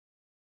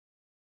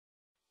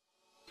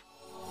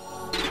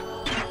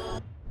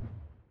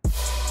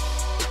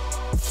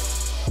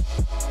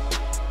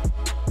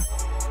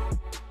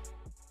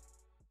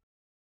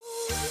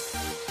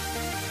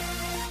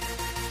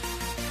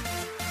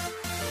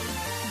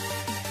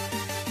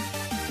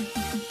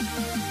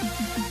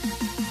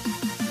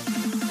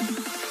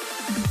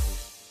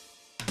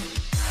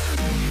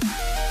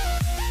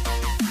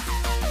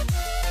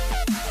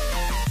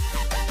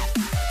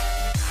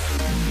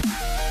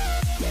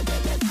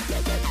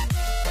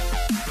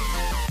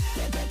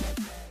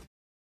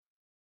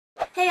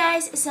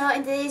guys, so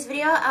in today's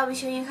video I'll be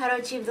showing you how to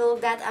achieve the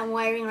look that I'm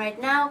wearing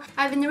right now.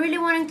 I've been really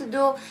wanting to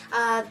do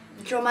a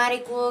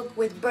dramatic look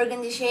with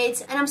burgundy shades,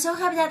 and I'm so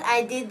happy that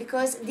I did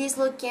because this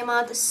look came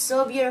out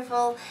so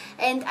beautiful,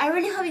 and I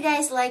really hope you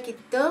guys like it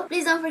too.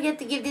 Please don't forget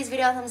to give this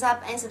video a thumbs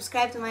up and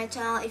subscribe to my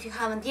channel if you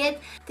haven't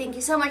yet. Thank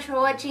you so much for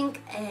watching,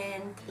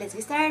 and let's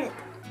get started.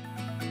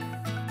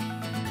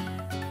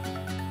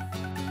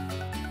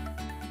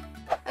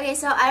 Okay,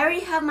 so I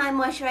already have my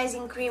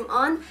moisturizing cream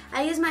on.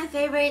 I use my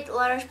favorite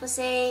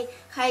Posay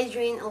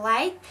Hydreane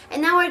Light.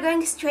 And now we're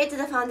going straight to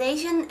the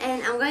foundation,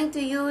 and I'm going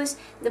to use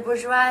the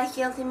Bourjois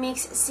Healthy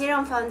Mix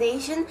Serum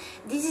Foundation.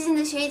 This is in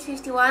the shade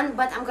 51,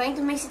 but I'm going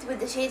to mix it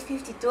with the shade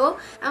 52.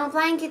 I'm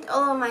applying it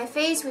all over my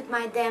face with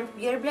my damp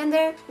beauty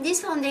blender.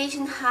 This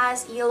foundation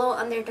has yellow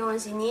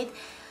undertones in it,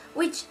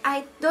 which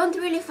I don't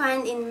really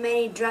find in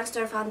many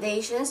drugstore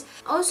foundations.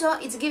 Also,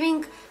 it's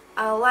giving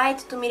a light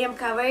to medium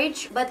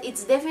coverage, but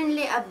it's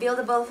definitely a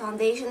buildable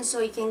foundation, so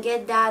you can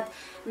get that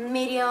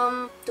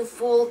medium to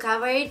full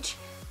coverage.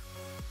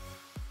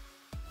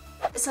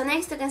 So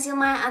next, to conceal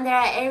my under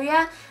eye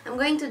area, I'm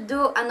going to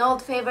do an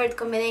old favorite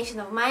combination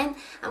of mine.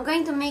 I'm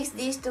going to mix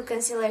these two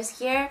concealers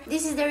here.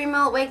 This is the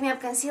Rimmel Wake Me Up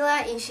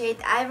Concealer in shade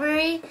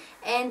Ivory,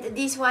 and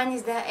this one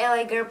is the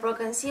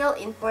PRO.conceal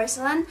in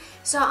Porcelain.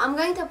 So I'm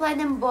going to apply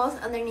them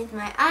both underneath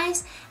my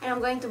eyes, and I'm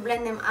going to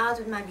blend them out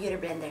with my beauty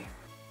blender.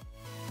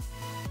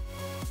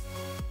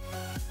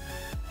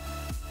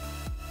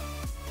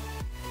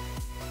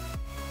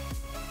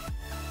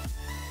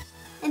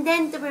 And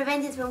then, to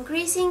prevent it from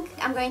creasing,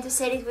 I'm going to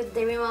set it with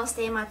the Rimmel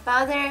Stay Matte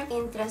Powder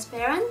in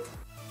Transparent.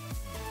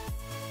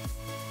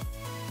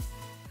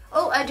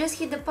 Oh, I just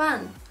hit the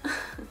pan!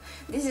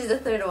 This is the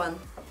third one.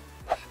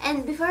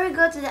 And before we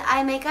go to the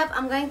eye makeup,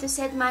 I'm going to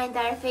set my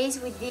entire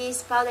face with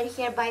this powder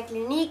here by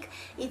Clinique.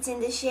 It's in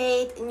the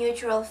shade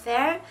Neutral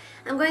Fair.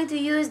 I'm going to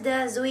use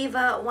the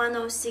Zoeva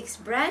 106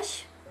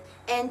 brush.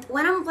 And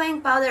when I'm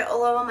applying powder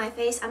all over my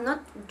face, I'm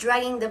not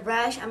dragging the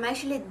brush, I'm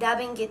actually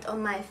dabbing it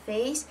on my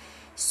face,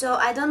 so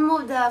I don't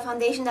move the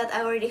foundation that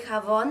I already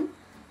have on.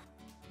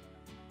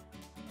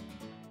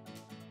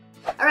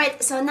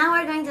 Alright, so now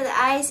we're going to the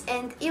eyes,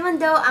 and even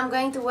though I'm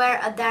going to wear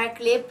a dark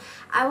lip,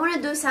 I want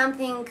to do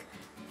something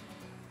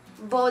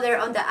bolder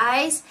on the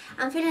eyes.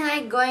 I'm feeling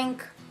like going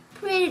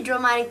pretty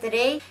dramatic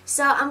today,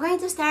 so I'm going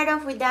to start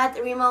off with that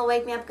Rimmel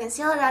Wake Me Up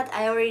Concealer that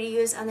I already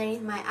used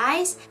underneath my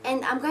eyes,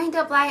 and I'm going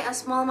to apply a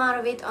small amount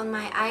of it on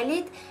my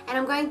eyelid, and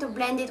I'm going to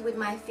blend it with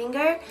my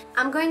finger.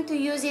 I'm going to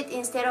use it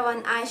instead of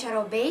an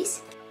eyeshadow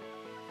base,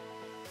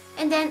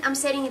 and then I'm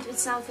setting it with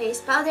some face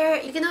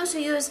powder. You can also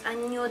use a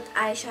nude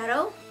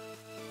eyeshadow.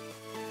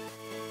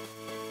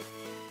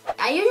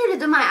 I usually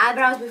do my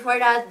eyebrows before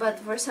that, but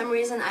for some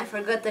reason I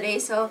forgot today,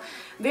 so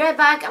be right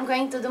back. I'm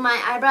going to do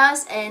my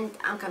eyebrows and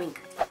I'm coming.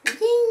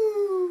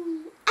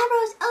 Yay!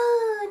 Eyebrows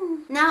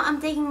on! Now I'm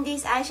taking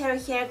this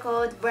eyeshadow here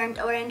called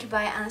Burnt Orange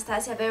by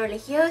Anastasia Beverly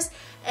Hills,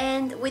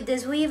 and with the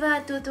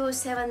Zoeva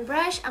 227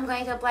 brush I'm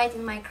going to apply it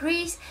in my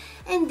crease,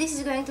 and this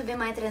is going to be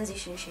my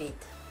transition shade.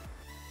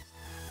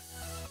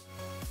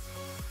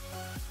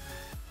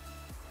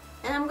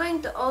 And I'm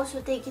going to also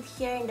take it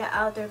here in the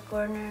outer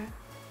corner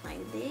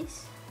like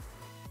this.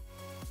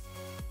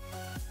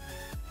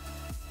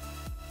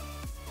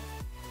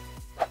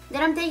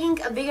 Then I'm taking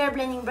a bigger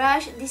blending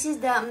brush. This is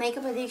the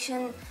Makeup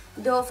Addiction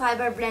Duo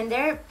Fiber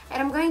Blender,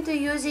 and I'm going to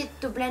use it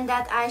to blend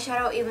that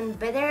eyeshadow even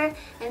better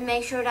and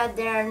make sure that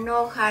there are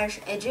no harsh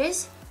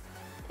edges.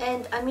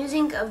 And I'm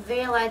using a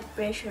very light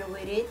pressure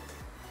with it.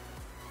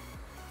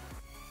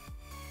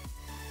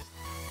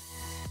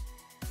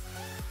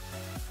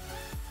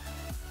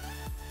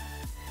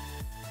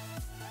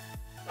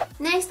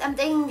 Next, I'm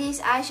taking this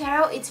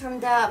eyeshadow. It's from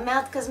the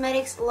Melt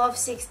Cosmetics Love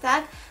Sick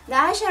stack. The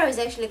eyeshadow is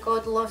actually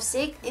called Love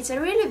Sick. It's a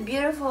really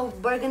beautiful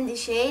burgundy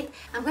shade.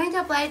 I'm going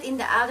to apply it in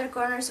the outer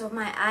corners of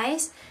my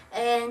eyes,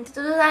 and to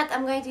do that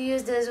I'm going to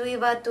use the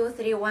Zoeva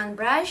 231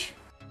 brush.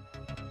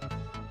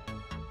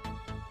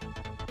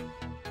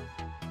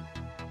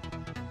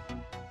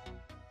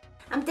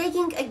 I'm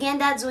taking again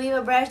that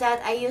Zoeva brush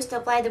that I used to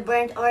apply the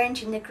burnt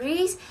orange in the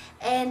crease,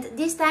 and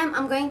this time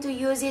I'm going to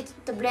use it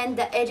to blend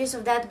the edges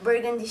of that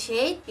burgundy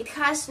shade. It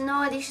has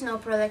no additional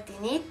product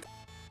in it.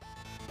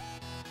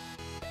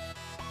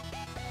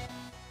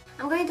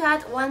 I'm going to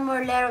add one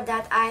more layer of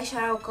that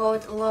eyeshadow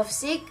called Love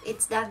Sick.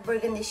 It's that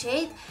burgundy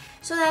shade,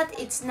 so that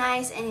it's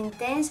nice and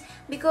intense,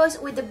 because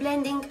with the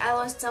blending I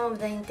lost some of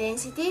the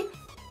intensity.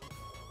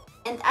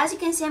 And as you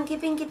can see, I'm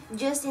keeping it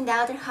just in the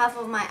outer half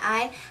of my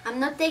eye.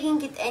 I'm not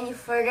taking it any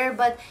further,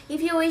 but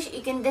if you wish,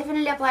 you can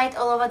definitely apply it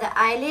all over the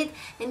eyelid,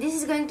 and this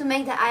is going to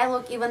make the eye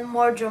look even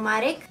more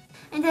dramatic.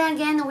 And then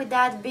again, with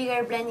that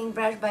bigger blending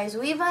brush by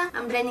Zoeva,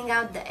 I'm blending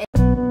out the edge.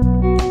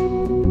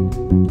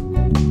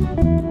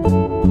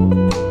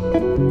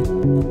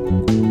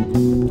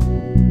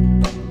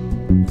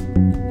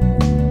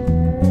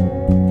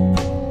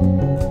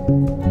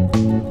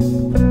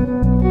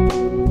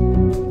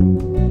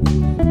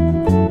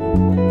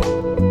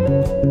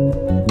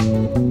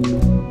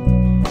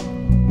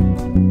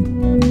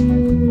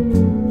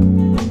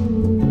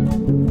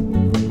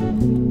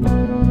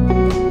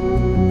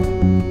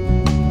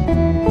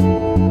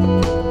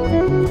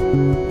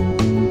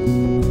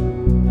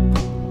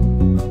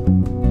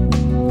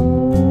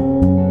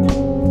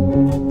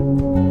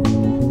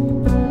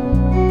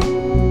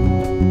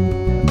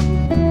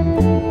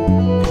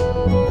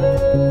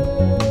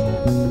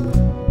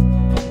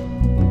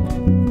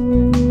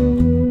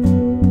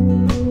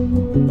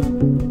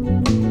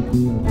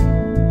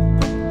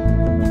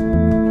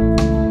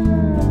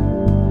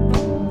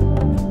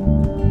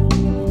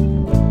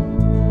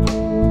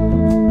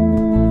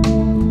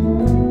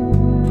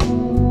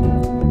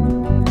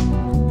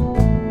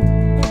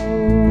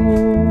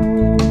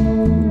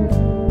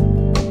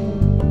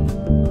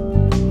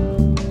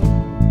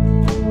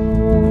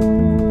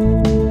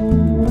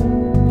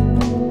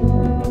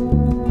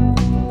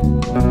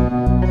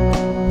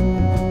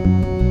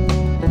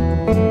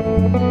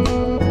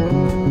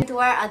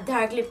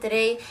 lip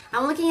today.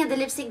 I'm looking at the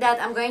lipstick that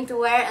I'm going to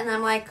wear and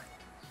I'm like,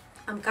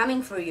 I'm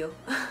coming for you.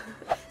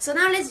 So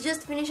now let's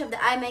just finish up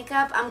the eye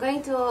makeup. I'm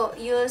going to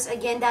use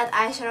again that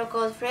eyeshadow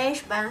called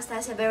Fresh by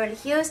Anastasia Beverly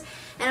Hills,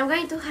 and I'm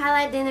going to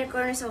highlight the inner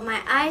corners of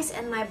my eyes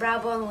and my brow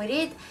bone with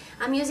it.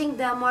 I'm using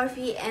the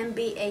Morphe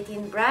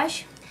MB18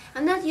 brush.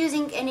 I'm not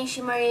using any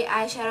shimmery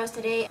eyeshadows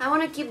today. I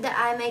want to keep the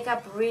eye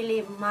makeup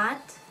really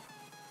matte.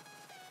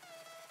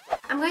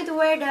 I'm going to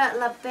wear the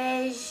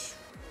Lapaige.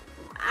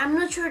 I'm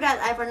not sure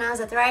that I pronounced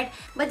that right,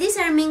 but these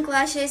are mink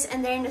lashes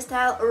and they're in the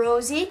style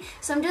Rosy,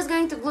 so I'm just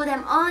going to glue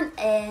them on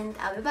and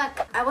I'll be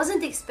back. I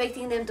wasn't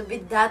expecting them to be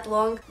that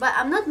long, but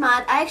I'm not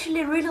mad, I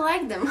actually really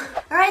like them.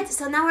 Alright,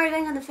 so now we're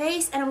going on the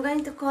face and I'm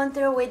going to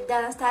contour with the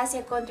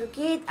Anastasia Contour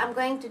Kit. I'm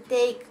going to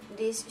take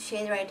this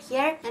shade right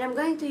here and I'm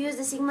going to use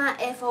the Sigma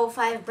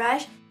F05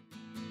 brush.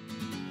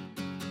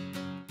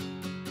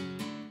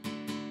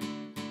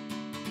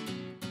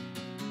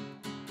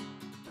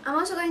 I'm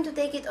also going to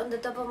take it on the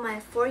top of my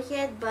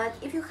forehead, but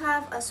if you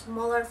have a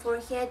smaller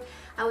forehead,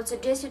 I would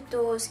suggest you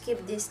to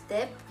skip this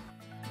step.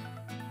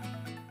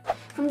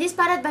 From this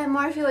palette by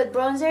Morphe with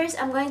bronzers,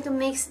 I'm going to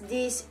mix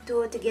these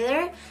two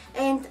together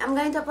and I'm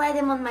going to apply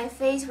them on my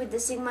face with the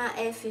Sigma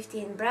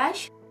F15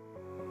 brush.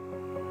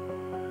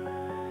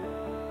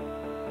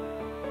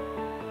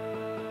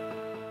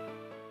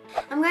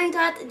 I'm going to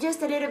add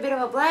just a little bit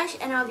of a blush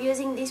and I'll be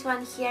using this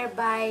one here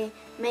by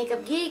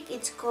Makeup Geek.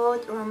 It's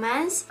called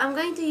Romance. I'm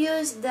going to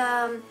use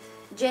the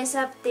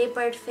Jessup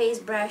tapered face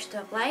brush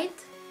to apply it.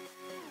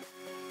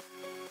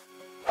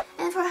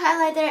 And for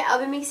highlighter, I'll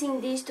be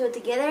mixing these two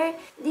together.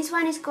 This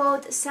one is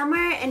called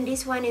Summer and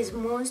this one is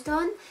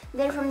Moonstone.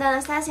 They're from the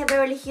Anastasia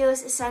Beverly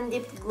Hills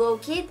Sundipped Glow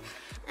Kit.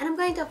 And I'm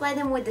going to apply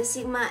them with the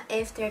Sigma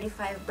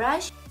F35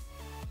 brush.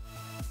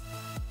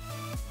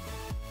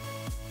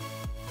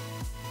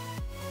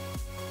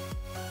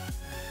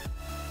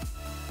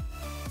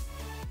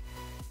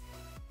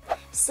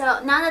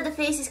 So now that the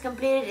face is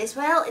completed as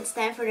well, it's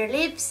time for the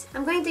lips.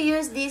 I'm going to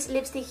use this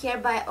lipstick here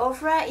by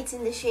Ofra. It's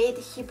in the shade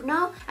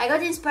Hypno. I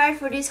got inspired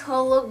for this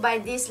whole look by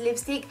this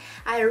lipstick.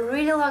 I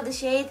really love the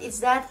shade. It's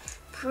that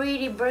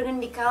pretty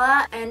burgundy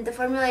color and the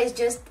formula is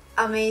just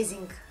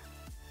amazing.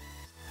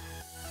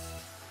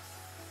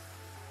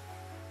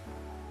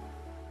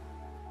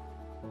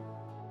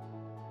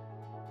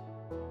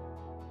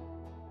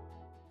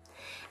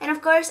 And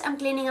of course, I'm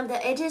cleaning up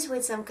the edges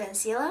with some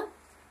concealer.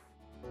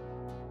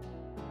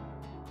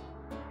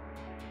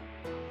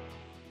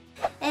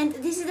 And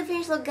this is the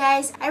finished look,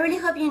 guys. I really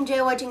hope you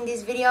enjoy watching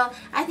this video.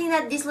 I think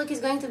that this look is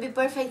going to be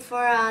perfect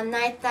for a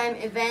nighttime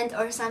event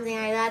or something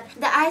like that.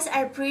 The eyes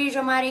are pretty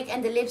dramatic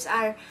and the lips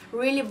are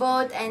really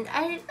bold and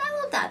I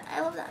love that.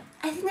 I love that.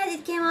 I think that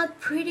it came out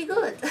pretty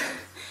good.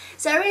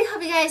 So I really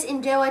hope you guys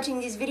enjoy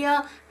watching this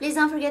video. Please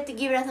don't forget to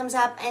give it a thumbs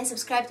up and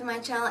subscribe to my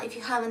channel if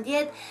you haven't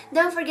yet.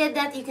 Don't forget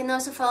that you can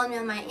also follow me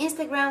on my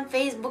Instagram,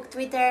 Facebook,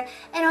 Twitter,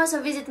 and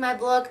also visit my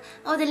blog.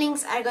 All the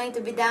links are going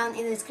to be down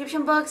in the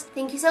description box.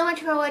 Thank you so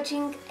much for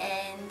watching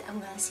and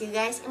I'm gonna see you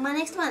guys in my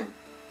next one.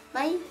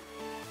 Bye!